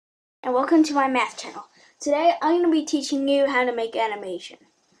and welcome to my math channel. Today I'm going to be teaching you how to make animation.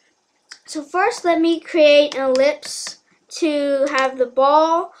 So first let me create an ellipse to have the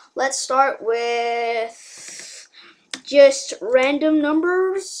ball. Let's start with just random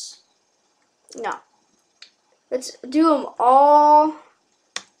numbers. No. Let's do them all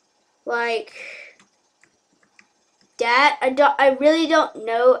like that. I really don't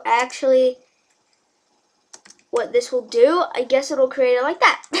know actually what this will do. I guess it'll create it like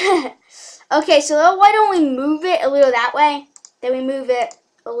that. Okay, so why don't we move it a little that way? Then we move it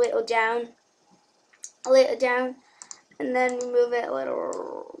a little down, and then we move it a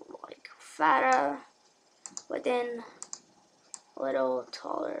little like fatter, but then a little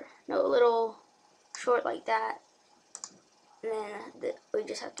taller. No, a little short like that. And then we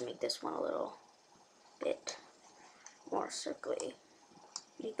just have to make this one a little bit more circly,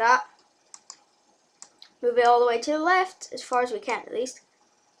 like that. Move it all the way to the left, as far as we can at least.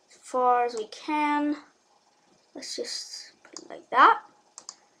 As far as we can. Let's just put it like that.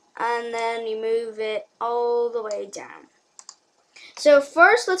 And then you move it all the way down. So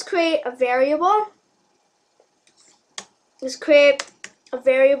first let's create a variable. Let's create a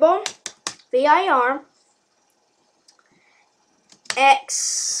variable, var,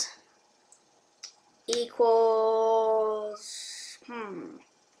 x equals,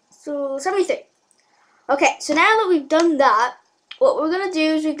 so 73. Okay, so now that we've done that, what we're gonna do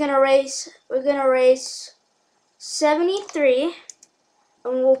is we're gonna erase 73,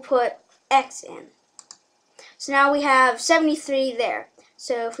 and we'll put x in. So now we have 73 there.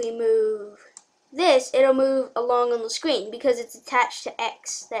 So if we move this, it'll move along on the screen because it's attached to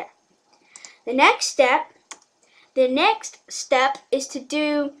x there. The next step is to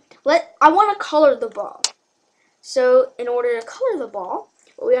do, I want to color the ball. So in order to color the ball,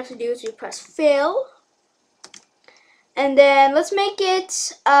 what we have to do is we press fill. And then let's make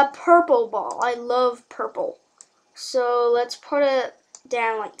it a purple ball. I love purple. So let's put it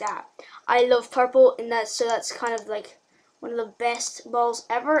down like that. I love purple, and that's kind of like one of the best balls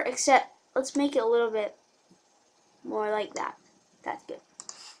ever, except let's make it a little bit more like that. That's good.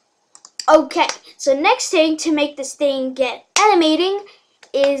 Okay, so next thing to make this thing get animating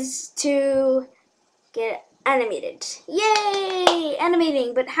is to get animated. Yay!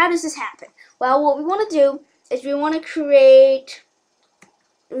 Animating, but how does this happen? Well, what we want to do is we want to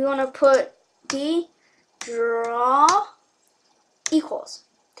put the draw equals,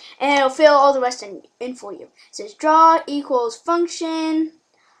 and it'll fill all the rest in for you. It says draw equals function,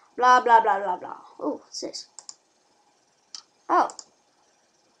 blah blah blah blah blah. Oh, what's this? Oh,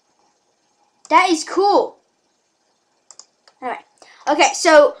 that is cool. Alright, okay,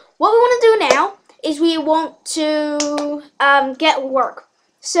 so what we want to do now is we want to get work.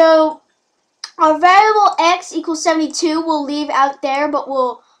 So our variable x equals 72 we'll leave out there, but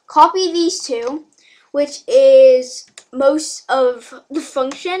we'll copy these two, which is most of the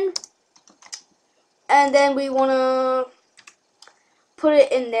function, and then we want to put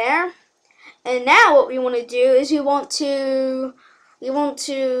it in there. And now what we want to do is we want to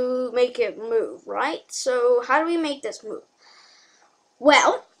make it move, right? So how do we make this move?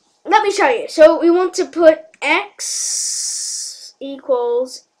 Well, let me show you. So we want to put x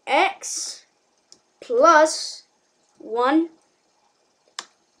equals x plus 1,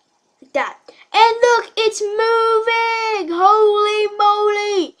 like that. And look, it's moving! Holy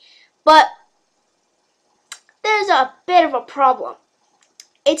moly! But there's a bit of a problem.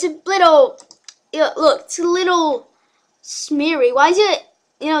 It's a little, look, it's a little smeary. Why is it,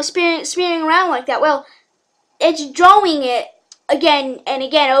 smearing around like that? Well, it's drawing it again and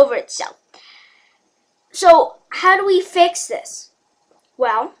again over itself. So how do we fix this?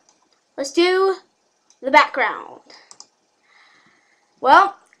 Well, let's do the background.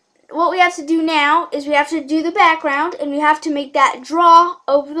 Well, what we have to do now is we have to do the background, and we have to make that draw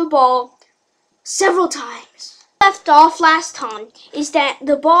over the ball several times. Left off last time is that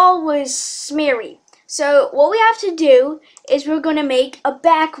the ball was smeary. So what we have to do is we're going to make a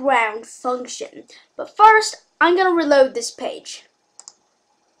background function. But first, I'm going to reload this page.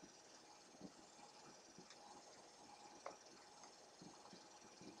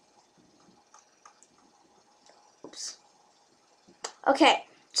 Oops. Okay,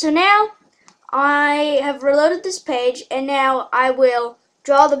 so now I have reloaded this page, and now I will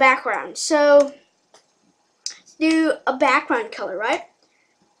draw the background. So let's do a background color, right?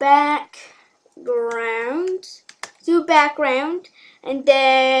 Background. Do background, and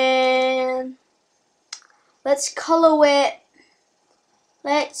then let's color it.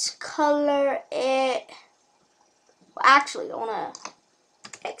 Well, actually, I want to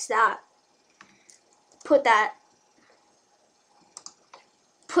X that. Put that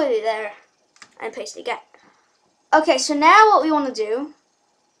put it there and paste it again. Okay, so now what we want to do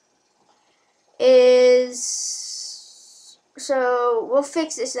is, so we'll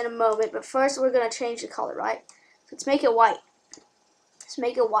fix this in a moment, but first we're going to change the color, right? So let's make it white. Let's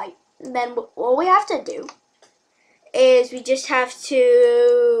make it white. And then what we have to do is we just have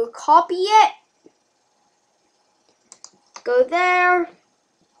to copy it, go there,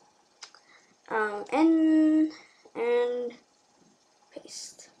 and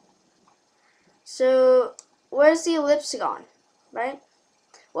paste. So where's the ellipse gone, right?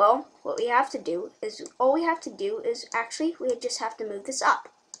 Well, what we have to do is, all we have to do is actually, we just have to move this up.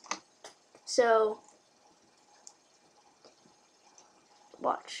 So,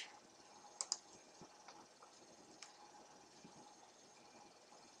 watch.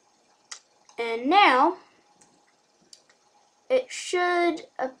 And now, it should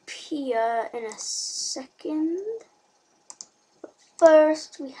appear in a second. But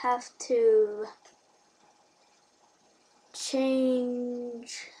first, we have to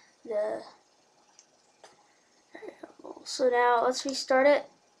change the variable. So now let's restart it,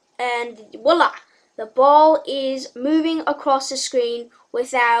 and voila, the ball is moving across the screen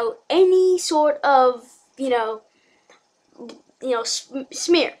without any sort of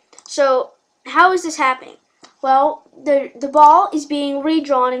smear. So how is this happening? Well, the ball is being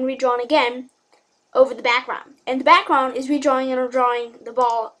redrawn and redrawn again over the background, and the background is redrawing and redrawing the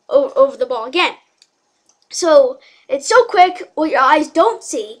ball over the ball again. So it's so quick, what your eyes don't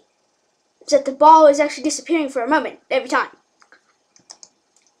see is that the ball is actually disappearing for a moment every time.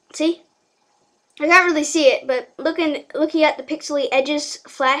 See? I can't really see it, but looking at the pixely edges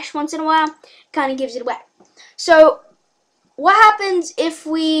flash once in a while kind of gives it away. So what happens if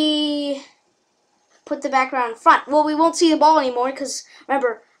we put the background in front? Well, we won't see the ball anymore because,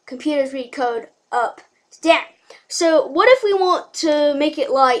 remember, computers read code up to down. So what if we want to make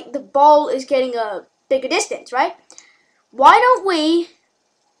it like the ball is getting a bigger distance, right? Why don't we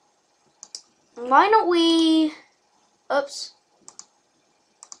oops,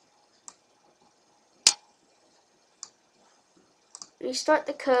 restart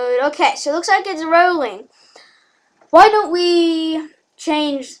the code. Okay, so it looks like it's rolling. Why don't we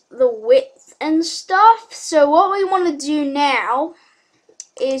change the width and stuff? So what we want to do now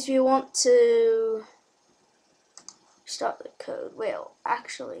is we want to start the code. Well,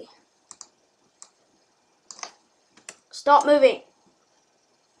 actually, stop moving.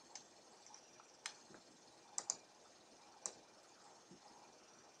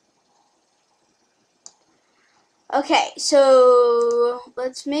 Okay, so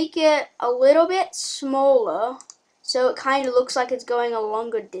let's make it a little bit smaller so it kind of looks like it's going a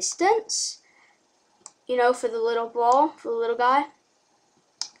longer distance, you know, for the little ball, for the little guy.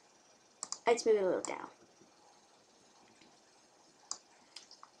 Let's move it a little down.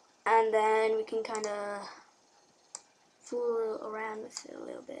 And then we can kind of fool around with it a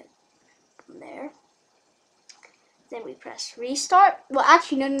little bit from there. Then we press restart. Well,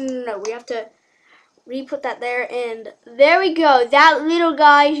 actually, no. We have to re-put that there, and there we go. That little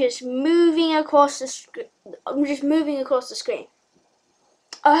guy is just moving across the screen.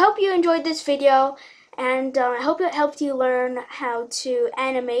 I hope you enjoyed this video, and I hope it helped you learn how to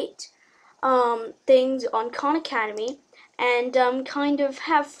animate things on Khan Academy, and kind of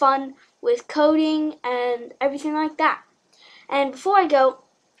have fun with coding and everything like that. And before I go,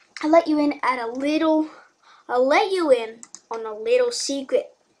 I'll let you in on a little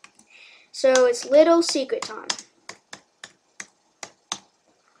secret. So it's little secret time.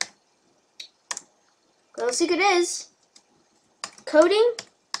 Little secret is, coding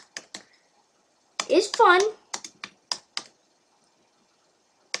is fun,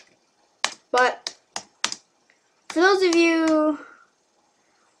 but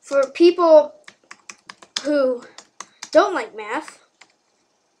for people who don't like math,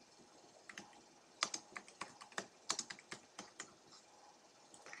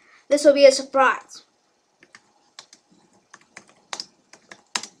 this will be a surprise.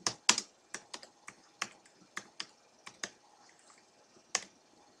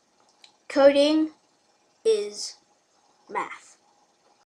 Coding is math.